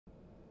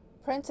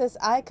Princess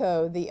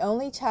Aiko, the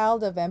only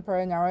child of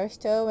Emperor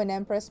Naruhito and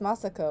Empress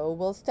Masako,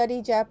 will study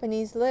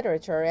Japanese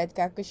literature at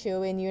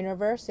Gakushuin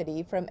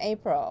University from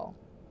April.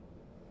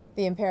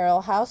 The Imperial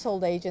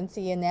Household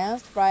Agency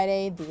announced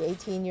Friday the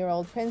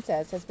 18-year-old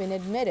princess has been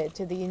admitted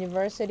to the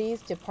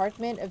university's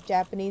Department of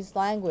Japanese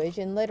Language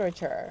and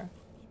Literature.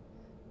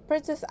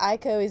 Princess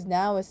Aiko is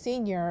now a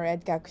senior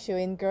at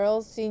Gakushuin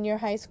Girls Senior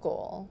High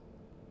School.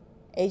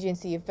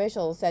 Agency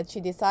officials said she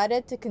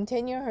decided to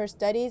continue her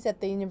studies at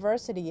the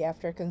university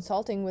after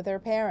consulting with her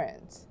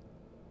parents.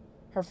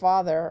 Her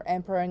father,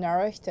 Emperor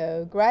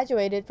Naruhito,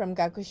 graduated from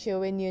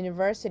Gakushuin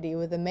University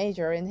with a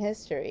major in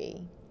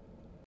history.